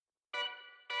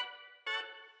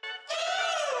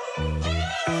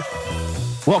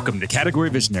Welcome to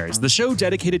Category Visionaries, the show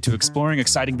dedicated to exploring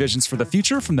exciting visions for the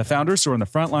future from the founders who are on the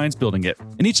front lines building it.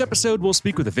 In each episode, we'll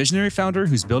speak with a visionary founder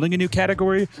who's building a new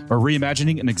category or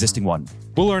reimagining an existing one.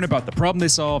 We'll learn about the problem they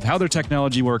solve, how their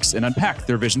technology works, and unpack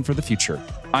their vision for the future.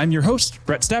 I'm your host,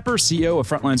 Brett Stapper, CEO of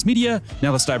Frontlines Media.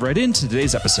 Now let's dive right into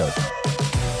today's episode.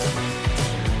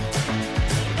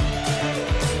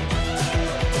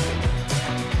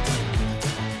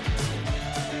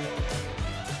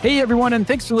 Hey everyone, and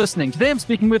thanks for listening. Today I'm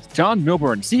speaking with John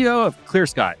Milburn, CEO of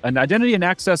Skye, an identity and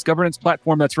access governance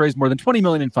platform that's raised more than $20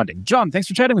 million in funding. John, thanks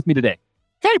for chatting with me today.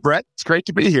 Hey Brett, it's great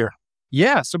to be here.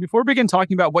 Yeah, so before we begin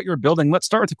talking about what you're building, let's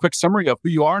start with a quick summary of who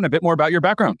you are and a bit more about your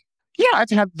background. Yeah, I've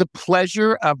had the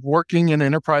pleasure of working in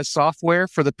enterprise software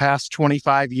for the past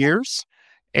 25 years,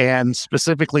 and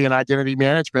specifically in identity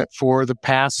management for the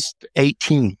past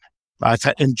 18. I've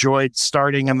enjoyed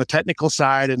starting on the technical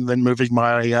side and then moving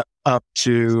my way up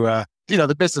to,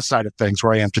 the business side of things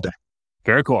where I am today.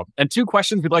 Very cool. And two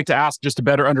questions we'd like to ask just to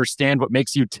better understand what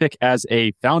makes you tick as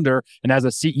a founder and as a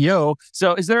CEO.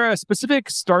 So is there a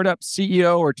specific startup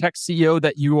CEO or tech CEO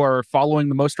that you are following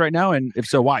the most right now? And if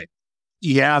so, why?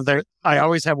 Yeah, I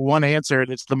always have one answer,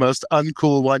 and it's the most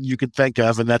uncool one you could think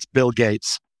of, and that's Bill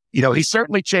Gates. He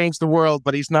certainly changed the world,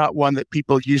 but he's not one that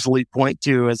people usually point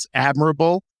to as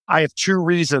admirable. I have two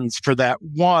reasons for that.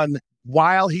 One,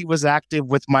 while he was active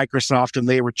with Microsoft and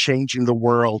they were changing the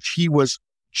world, he was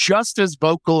just as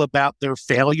vocal about their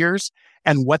failures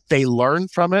and what they learned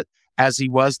from it as he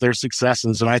was their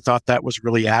successes. And I thought that was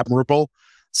really admirable.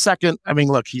 Second,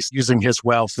 look, he's using his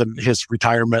wealth and his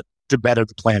retirement to better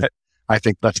the planet. I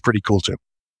think that's pretty cool too.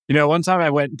 One time I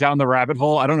went down the rabbit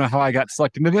hole. I don't know how I got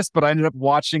sucked into this, but I ended up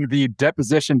watching the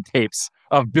deposition tapes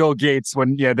of Bill Gates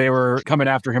when they were coming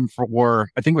after him for,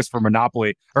 I think it was for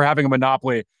monopoly or having a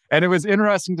monopoly. And it was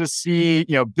interesting to see,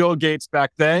 Bill Gates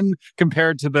back then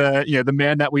compared to the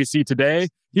man that we see today.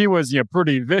 He was,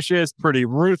 pretty vicious, pretty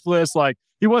ruthless. Like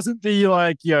he wasn't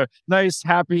the nice,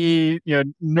 happy,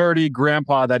 nerdy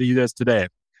grandpa that he is today.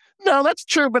 No, that's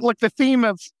true. But look, the theme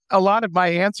of a lot of my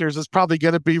answers is probably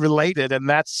going to be related. And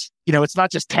that's, it's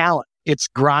not just talent. It's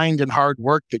grind and hard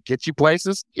work that gets you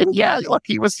places. And yeah, look,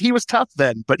 he was tough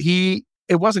then, but it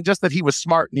wasn't just that he was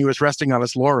smart and he was resting on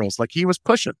his laurels. Like he was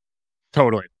pushing.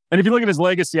 Totally. And if you look at his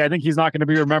legacy, I think he's not going to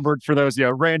be remembered for those,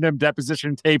 random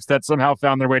deposition tapes that somehow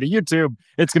found their way to YouTube.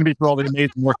 It's going to be for all the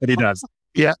amazing work that he does.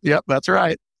 Yeah, that's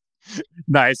right.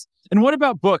 Nice. And what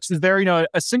about books? Is there,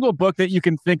 a single book that you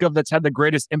can think of that's had the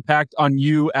greatest impact on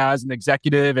you as an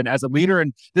executive and as a leader?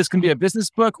 And this can be a business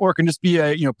book or it can just be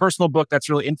a, personal book that's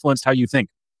really influenced how you think.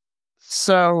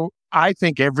 So I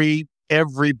think every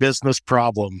business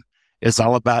problem is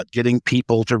all about getting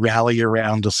people to rally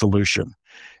around a solution.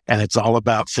 And it's all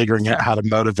about figuring out how to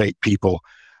motivate people.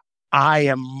 I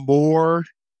am more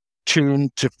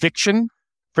tuned to fiction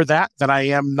for that than I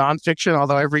am nonfiction,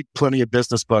 although I read plenty of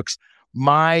business books.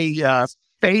 My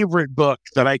favorite book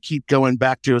that I keep going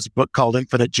back to is a book called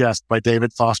Infinite Jest by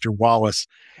David Foster Wallace.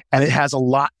 And it has a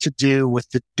lot to do with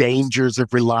the dangers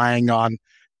of relying on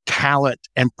talent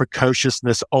and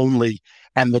precociousness only,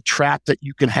 and the trap that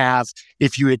you can have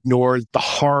if you ignore the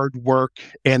hard work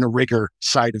and rigor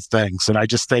side of things. And I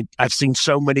just think I've seen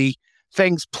so many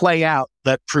things play out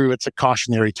that prove it's a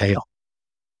cautionary tale.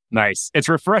 Nice. It's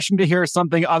refreshing to hear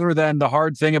something other than the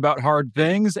hard thing about hard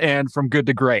things and from good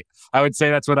to great. I would say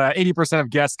that's what 80% of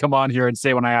guests come on here and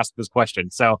say when I ask this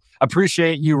question. So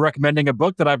appreciate you recommending a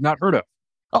book that I've not heard of.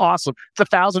 Awesome. It's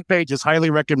 1,000 pages. Highly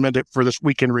recommend it for this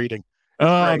weekend reading.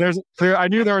 I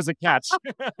knew there was a catch.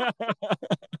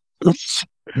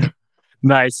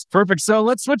 Nice. Perfect. So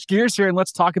let's switch gears here and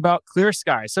let's talk about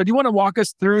Skye. So do you want to walk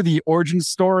us through the origin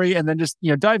story and then just,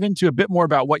 dive into a bit more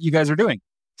about what you guys are doing?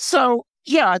 So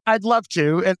yeah, I'd love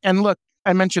to. And look,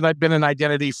 I mentioned I've been in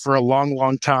identity for a long,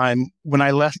 long time. When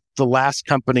I left the last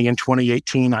company in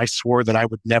 2018, I swore that I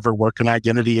would never work in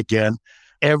identity again.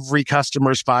 Every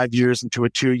customer's 5 years into a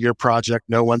 2-year project.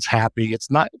 No one's happy. It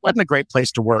wasn't a great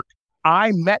place to work.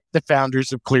 I met the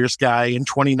founders of Skye in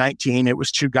 2019. It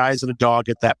was 2 guys and a dog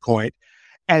at that point.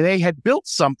 And they had built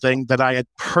something that I had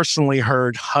personally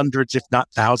heard hundreds, if not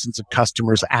thousands of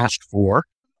customers ask for,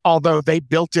 although they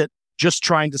built it just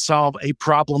trying to solve a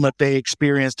problem that they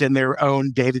experienced in their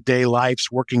own day-to-day lives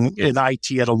working in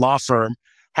IT at a law firm,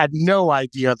 had no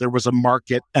idea there was a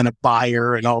market and a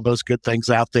buyer and all those good things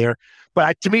out there.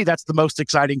 But to me, that's the most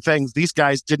exciting thing. These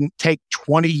guys didn't take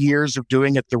 20 years of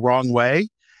doing it the wrong way.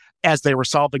 As they were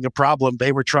solving a problem,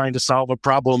 they were trying to solve a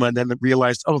problem and then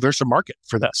realized, oh, there's a market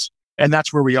for this. And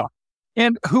that's where we are.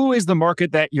 And who is the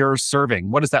market that you're serving?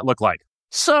 What does that look like?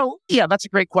 So, yeah, that's a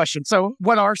great question. So,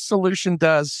 what our solution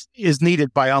does is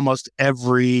needed by almost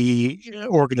every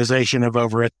organization of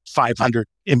over 500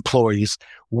 employees.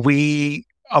 We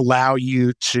allow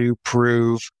you to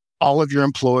prove all of your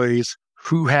employees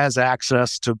who has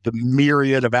access to the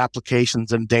myriad of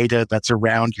applications and data that's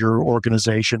around your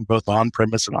organization, both on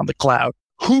premise and on the cloud.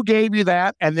 Who gave you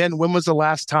that? And then when was the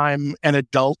last time an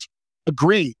adult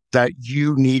agreed that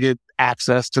you needed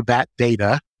access to that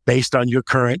data based on your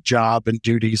current job and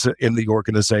duties in the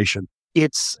organization?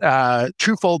 It's a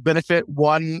twofold benefit.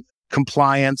 One,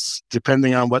 compliance,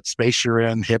 depending on what space you're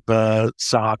in, HIPAA,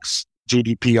 SOX,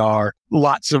 GDPR,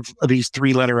 lots of these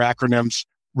three-letter acronyms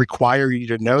require you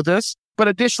to know this. But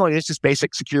additionally, it's just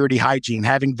basic security hygiene.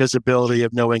 Having visibility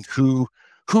of knowing who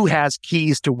has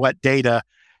keys to what data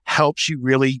helps you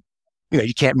really,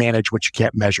 you can't manage what you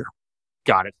can't measure.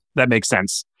 Got it. That makes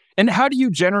sense. And how do you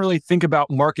generally think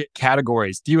about market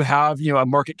categories? Do you have, a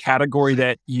market category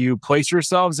that you place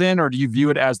yourselves in, or do you view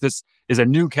it as this is a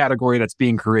new category that's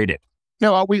being created?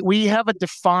 No, we have a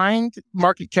defined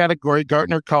market category.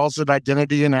 Gartner calls it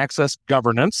identity and access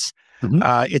governance.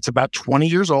 Mm-hmm. It's about 20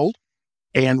 years old,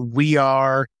 and we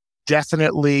are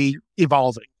definitely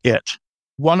evolving it.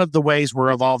 One of the ways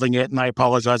we're evolving it, and I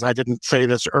apologize, I didn't say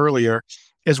this earlier,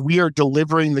 is we are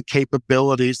delivering the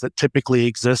capabilities that typically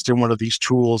exist in one of these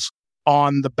tools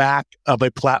on the back of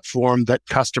a platform that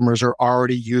customers are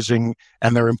already using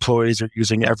and their employees are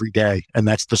using every day, and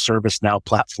that's the ServiceNow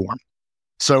platform.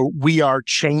 So we are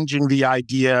changing the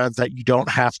idea that you don't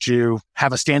have to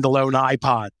have a standalone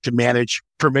iPod to manage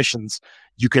permissions.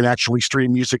 You can actually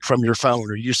stream music from your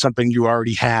phone or use something you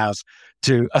already have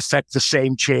to affect the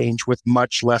same change with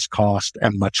much less cost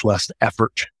and much less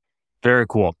effort. Very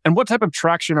cool. And what type of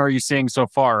traction are you seeing so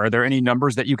far? Are there any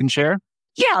numbers that you can share?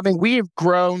 Yeah, we have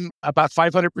grown about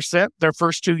 500% their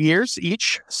first 2 years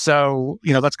each. So,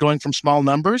 that's going from small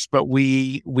numbers, but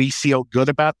we feel good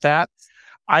about that.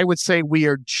 I would say we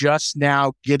are just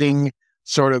now getting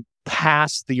sort of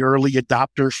past the early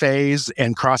adopter phase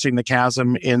and crossing the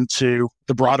chasm into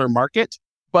the broader market.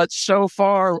 But so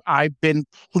far, I've been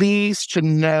pleased to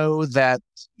know that,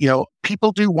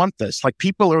 people do want this. Like,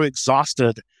 people are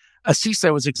exhausted. A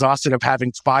CISO is exhausted of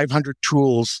having 500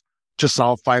 tools to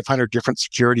solve 500 different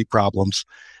security problems.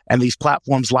 And these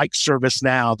platforms like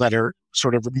ServiceNow that are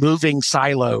sort of removing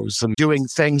silos and doing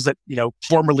things that,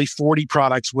 formerly 40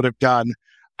 products would have done.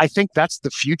 I think that's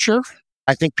the future.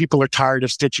 I think people are tired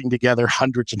of stitching together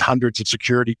hundreds and hundreds of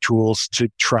security tools to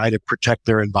try to protect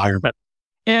their environment.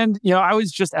 And, I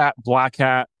was just at Black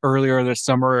Hat earlier this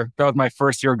summer. That was my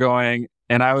first year going.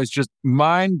 And I was just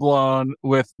mind blown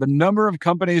with the number of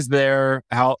companies there,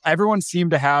 how everyone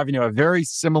seemed to have, a very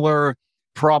similar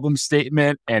problem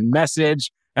statement and message.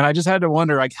 And I just had to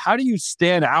wonder, how do you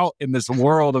stand out in this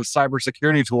world of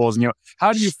cybersecurity tools? And,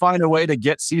 how do you find a way to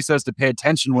get CISOs to pay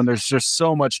attention when there's just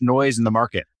so much noise in the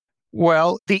market?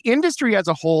 Well, the industry as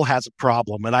a whole has a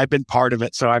problem, and I've been part of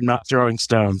it, so I'm not throwing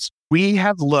stones. We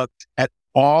have looked at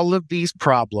all of these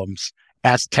problems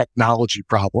as technology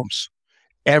problems.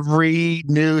 Every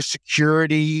new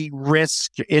security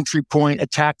risk, entry point,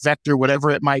 attack vector, whatever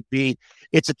it might be,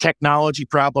 it's a technology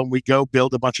problem. We go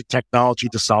build a bunch of technology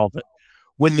to solve it.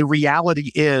 When the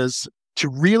reality is, to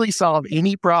really solve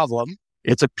any problem,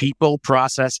 it's a people,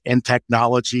 process, and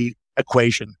technology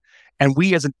equation. And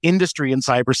we as an industry in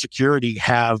cybersecurity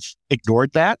have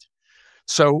ignored that.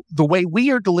 So the way we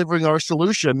are delivering our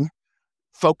solution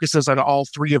focuses on all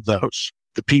three of those: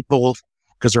 the people,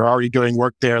 because they're already doing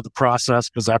work there, the process,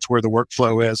 because that's where the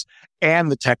workflow is,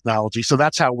 and the technology. So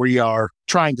that's how we are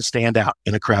trying to stand out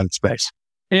in a crowded space.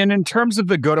 And in terms of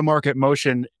the go-to-market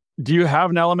motion, do you have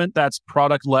an element that's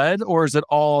product-led, or is it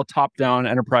all top-down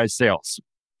enterprise sales?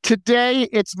 Today,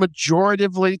 it's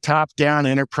majoritively top-down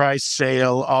enterprise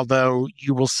sale, although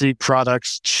you will see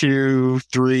products 2,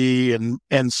 3,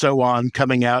 and so on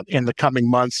coming out in the coming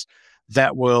months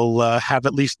that will have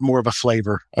at least more of a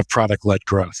flavor of product-led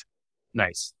growth.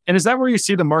 Nice. And is that where you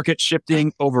see the market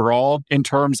shifting overall in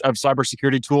terms of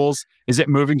cybersecurity tools? Is it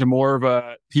moving to more of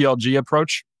a PLG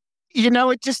approach?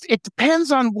 It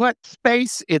depends on what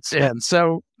space it's in.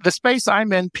 So the space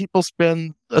I'm in, people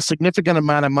spend a significant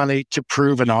amount of money to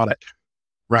prove an audit,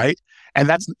 right? And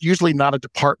that's usually not a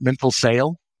departmental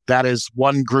sale. That is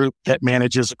one group that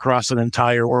manages across an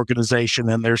entire organization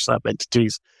and their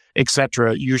sub-entities, et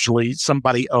cetera. Usually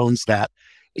somebody owns that.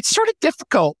 It's sort of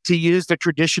difficult to use the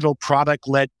traditional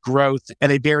product-led growth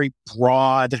and a very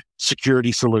broad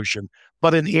security solution.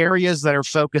 But in areas that are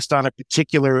focused on a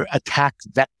particular attack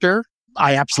vector,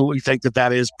 I absolutely think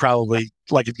that is probably,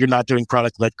 like, if you're not doing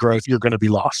product-led growth, you're going to be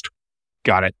lost.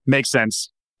 Got it. Makes sense.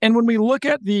 And when we look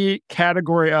at the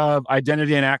category of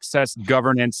identity and access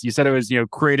governance, you said it was,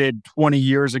 created 20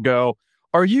 years ago.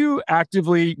 Are you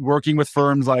actively working with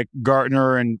firms like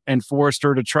Gartner and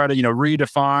Forrester to try to,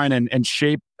 redefine and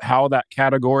shape how that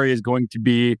category is going to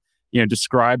be,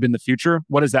 described in the future?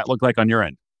 What does that look like on your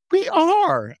end? We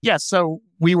are. Yes. So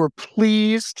we were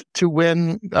pleased to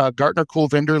win Gartner Cool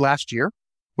Vendor last year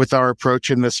with our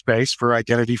approach in this space for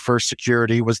identity first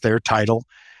security was their title.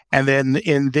 And then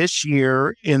in this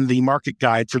year, in the market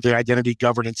guide for the identity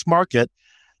governance market,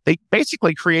 they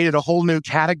basically created a whole new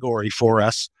category for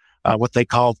us, what they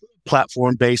call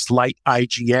platform-based light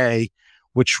IGA,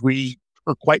 which we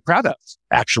are quite proud of,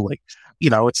 actually.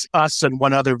 It's us and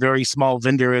one other very small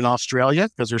vendor in Australia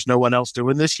because there's no one else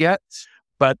doing this yet.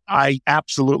 But I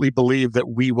absolutely believe that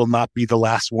we will not be the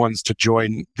last ones to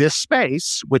join this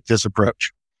space with this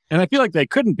approach. And I feel like they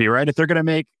couldn't be, right? If they're going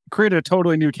to create a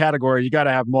totally new category, you got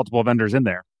to have multiple vendors in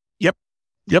there.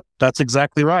 Yep. That's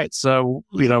exactly right. So,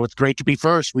 it's great to be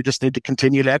first. We just need to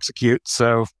continue to execute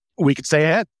so we can stay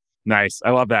ahead. Nice. I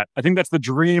love that. I think that's the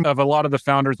dream of a lot of the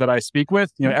founders that I speak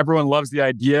with. Everyone loves the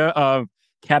idea of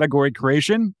category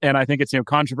creation. And I think it's,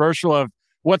 controversial of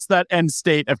what's that end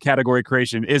state of category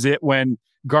creation? Is it when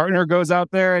Gartner goes out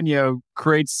there and,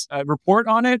 creates a report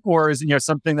on it? Or is it,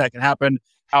 something that can happen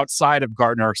outside of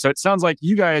Gartner? So it sounds like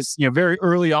you guys, very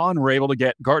early on were able to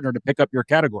get Gartner to pick up your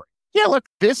category. Yeah, look,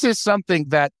 this is something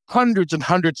that hundreds and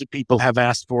hundreds of people have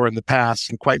asked for in the past.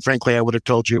 And quite frankly, I would have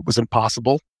told you it was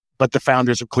impossible. But the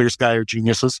founders of Clear Skye are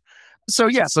geniuses. So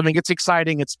yes, it's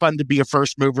exciting. It's fun to be a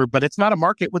first mover, but it's not a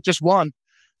market with just one.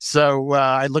 So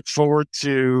I look forward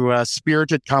to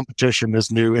spirited competition as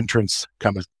new entrants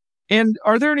come in. And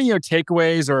are there any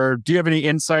takeaways or do you have any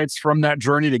insights from that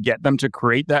journey to get them to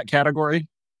create that category?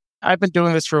 I've been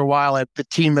doing this for a while. The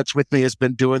team that's with me has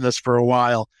been doing this for a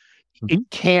while. It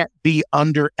can't be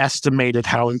underestimated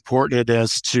how important it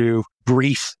is to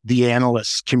brief the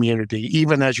analyst community.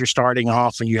 Even as you're starting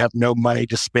off and you have no money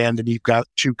to spend and you've got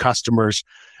 2 customers,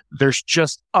 there's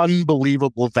just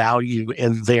unbelievable value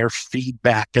in their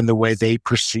feedback and the way they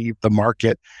perceive the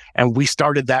market. And we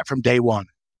started that from day one.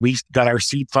 We got our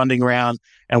seed funding round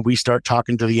and we start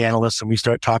talking to the analysts and we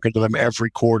start talking to them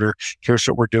every quarter. Here's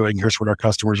what we're doing. Here's what our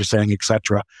customers are saying, et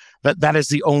cetera. That is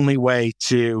the only way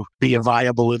to be a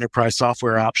viable enterprise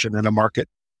software option in a market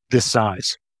this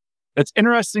size. It's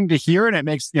interesting to hear and it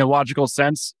makes logical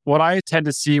sense. What I tend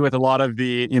to see with a lot of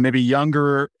the maybe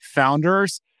younger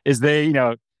founders is they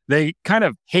kind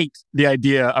of hate the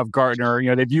idea of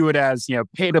Gartner. They view it as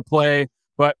pay to play.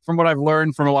 But from what I've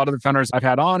learned from a lot of the founders I've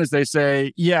had on is they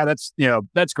say, yeah,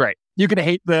 that's great. You can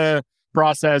hate the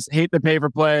process, hate the pay for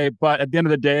play, but at the end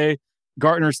of the day,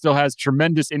 Gartner still has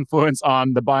tremendous influence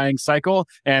on the buying cycle.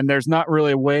 And there's not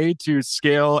really a way to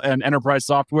scale an enterprise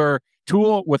software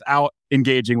tool without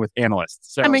engaging with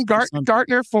analysts. So,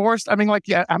 Gartner forced, how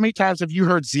many times have you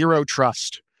heard zero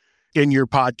trust in your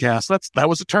podcast? That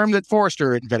was a term that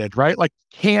Forrester invented, right?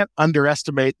 Can't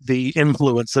underestimate the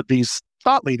influence that these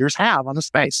thought leaders have on the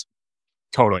space.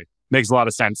 Totally. Makes a lot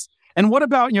of sense. And what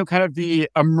about, kind of the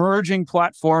emerging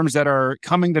platforms that are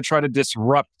coming to try to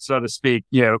disrupt, so to speak,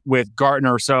 with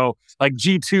Gartner? So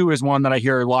G2 is one that I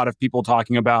hear a lot of people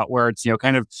talking about where it's,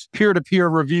 kind of peer-to-peer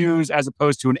reviews as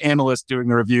opposed to an analyst doing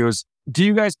the reviews. Do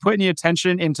you guys put any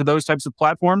attention into those types of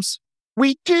platforms?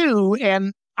 We do.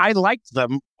 And I like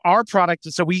them. Our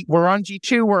product, so we're on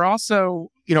G2. We're also,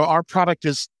 our product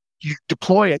is you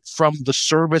deploy it from the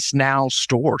ServiceNow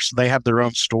store. So they have their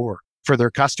own store for their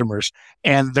customers.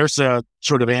 And there's a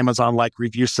sort of Amazon-like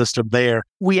review system there.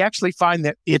 We actually find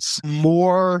that it's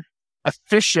more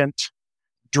efficient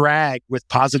drag with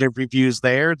positive reviews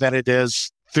there than it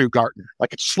is through Gartner.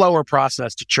 It's a slower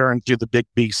process to churn through the big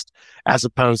beast as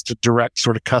opposed to direct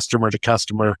sort of customer to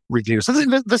customer reviews. So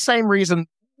the same reason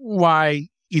why,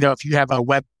 if you have a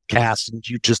webcast and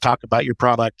you just talk about your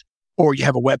product, or you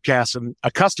have a webcast and a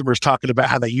customer's talking about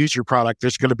how they use your product,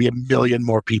 there's going to be a million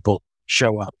more people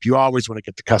show up. You always want to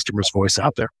get the customer's voice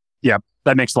out there. Yeah,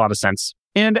 that makes a lot of sense.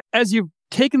 And as you've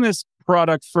taken this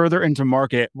product further into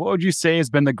market, what would you say has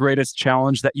been the greatest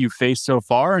challenge that you've faced so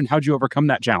far? And how'd you overcome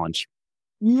that challenge?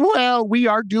 Well, we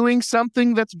are doing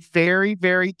something that's very,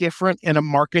 very different in a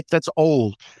market that's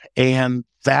old. And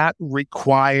that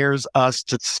requires us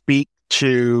to speak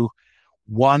to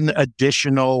one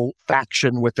additional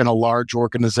faction within a large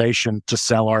organization to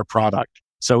sell our product.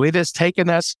 So it has taken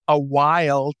us a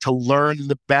while to learn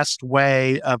the best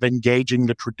way of engaging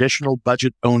the traditional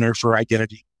budget owner for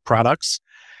identity products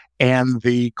and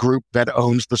the group that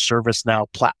owns the ServiceNow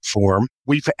platform.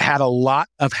 We've had a lot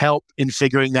of help in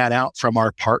figuring that out from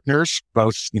our partners,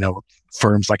 both,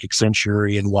 firms like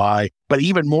Accenture and Y, but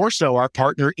even more so our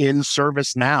partner in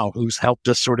ServiceNow, who's helped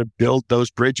us sort of build those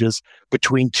bridges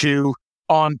between two,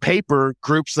 on paper,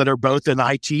 groups that are both in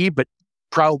IT, but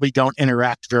probably don't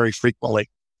interact very frequently.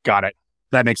 Got it.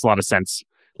 That makes a lot of sense.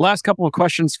 Last couple of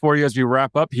questions for you as we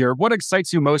wrap up here. What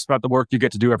excites you most about the work you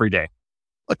get to do every day?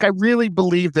 Look, I really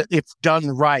believe that if done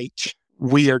right,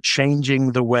 we are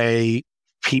changing the way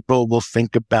people will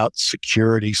think about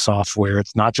security software.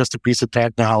 It's not just a piece of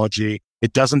technology.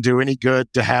 It doesn't do any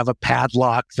good to have a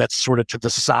padlock that's sort of to the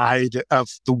side of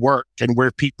the work and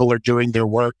where people are doing their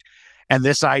work. And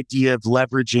this idea of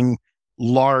leveraging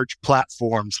large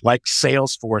platforms like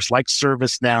Salesforce, like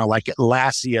ServiceNow, like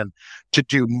Atlassian to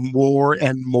do more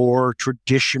and more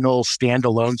traditional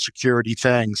standalone security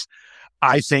things,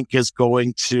 I think is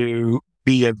going to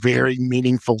be a very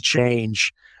meaningful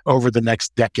change over the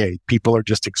next decade. People are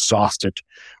just exhausted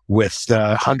with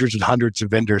hundreds and hundreds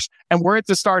of vendors, and we're at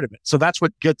the start of it. So that's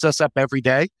what gets us up every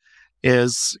day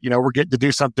is, we're getting to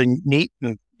do something neat.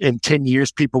 And in 10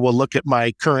 years, people will look at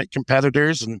my current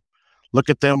competitors and look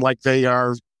at them like they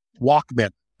are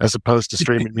Walkmen as opposed to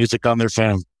streaming music on their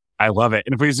phone. I love it.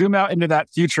 And if we zoom out into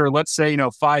that future, let's say,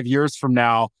 5 years from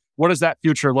now, what does that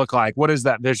future look like? What is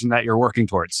that vision that you're working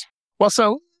towards? Well,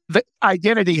 so the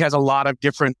identity has a lot of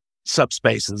different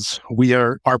subspaces.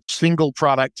 Our single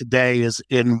product today is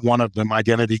in one of them,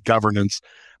 identity governance,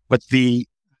 but the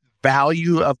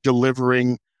value of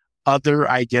delivering other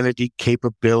identity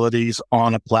capabilities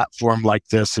on a platform like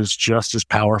this is just as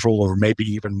powerful or maybe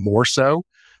even more so.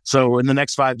 So in the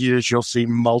next 5 years, you'll see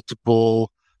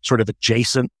multiple sort of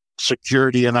adjacent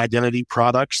security and identity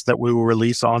products that we will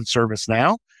release on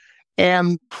ServiceNow,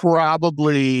 and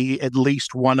probably at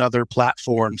least one other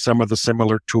platform, some of the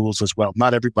similar tools as well.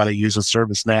 Not everybody uses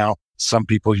ServiceNow. Some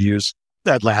people use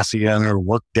Atlassian or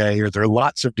Workday, or there are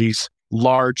lots of these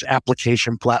large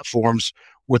application platforms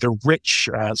with a rich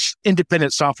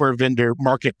independent software vendor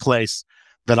marketplace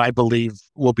that I believe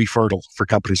will be fertile for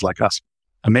companies like us.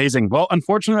 Amazing. Well,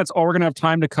 unfortunately, that's all we're going to have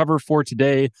time to cover for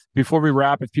today. Before we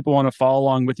wrap, if people want to follow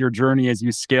along with your journey as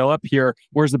you scale up here,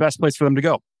 where's the best place for them to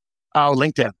go? Oh,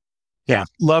 LinkedIn. Yeah,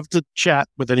 love to chat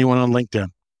with anyone on LinkedIn.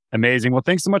 Amazing. Well,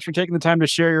 thanks so much for taking the time to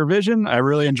share your vision. I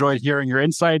really enjoyed hearing your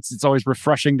insights. It's always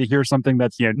refreshing to hear something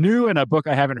that's new and a book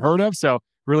I haven't heard of. So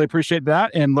really appreciate that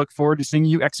and look forward to seeing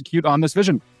you execute on this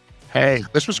vision. Hey,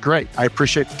 this was great. I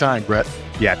appreciate the time, Brett.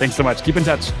 Yeah, thanks so much. Keep in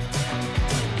touch.